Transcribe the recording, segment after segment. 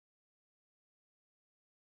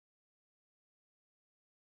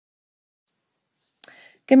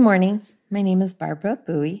Good morning. My name is Barbara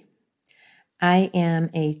Bowie. I am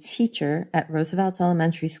a teacher at Roosevelt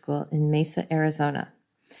Elementary School in Mesa, Arizona.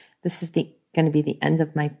 This is going to be the end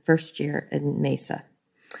of my first year in Mesa.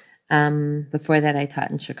 Before that, I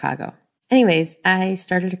taught in Chicago. Anyways, I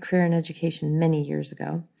started a career in education many years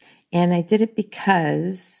ago, and I did it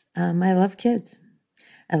because I love kids.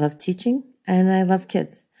 I love teaching, and I love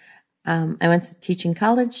kids. I went to teaching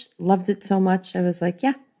college, loved it so much, I was like,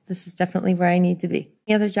 yeah, this is definitely where I need to be.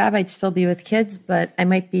 Any other job, I'd still be with kids, but I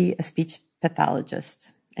might be a speech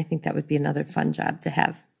pathologist. I think that would be another fun job to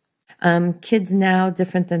have. Kids now,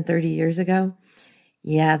 different than 30 years ago.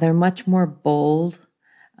 Yeah, they're much more bold.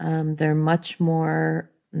 They're much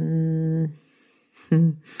more, they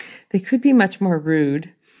could be much more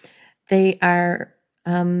rude. They are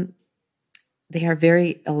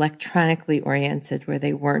very electronically oriented where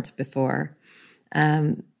they weren't before.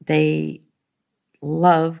 They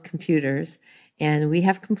love computers, and we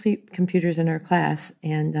have complete computers in our class,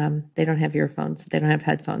 and they don't have earphones. They don't have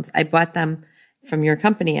headphones. I bought them from your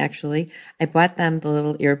company, actually. I bought them the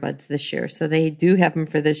little earbuds this year, so they do have them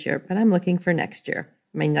for this year, but I'm looking for next year,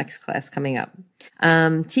 my next class coming up.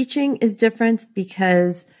 Teaching is different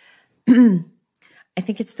because I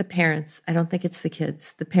think it's the parents. I don't think it's the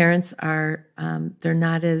kids. The parents are, they're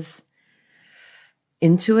not as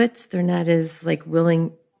into it. They're not as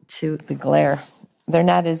willing to the glare. They're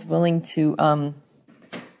not as willing to,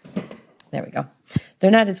 there we go.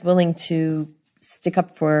 They're not as willing to stick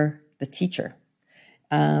up for the teacher.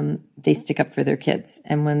 They stick up for their kids.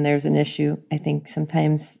 And when there's an issue, I think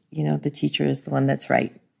sometimes, the teacher is the one that's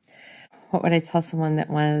right. What would I tell someone that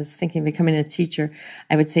was thinking of becoming a teacher?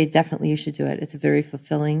 I would say definitely you should do it. It's a very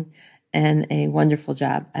fulfilling and a wonderful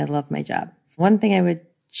job. I love my job. One thing I would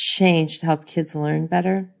change to help kids learn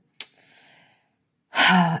better,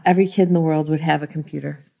 every kid in the world would have a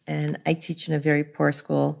computer. And I teach in a very poor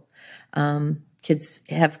school. Kids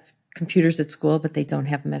have computers at school, but they don't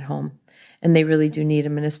have them at home. And they really do need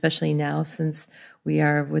them. And especially now, since we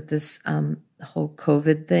are with this whole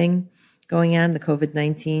COVID thing going on, the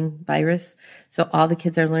COVID-19 virus. So all the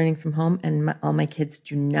kids are learning from home, and all my kids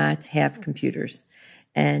do not have computers.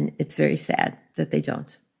 And it's very sad that they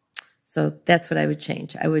don't. So that's what I would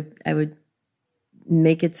change. I would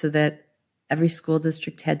make it so that every school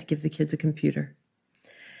district had to give the kids a computer.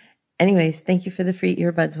 Anyways, thank you for the free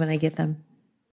earbuds when I get them.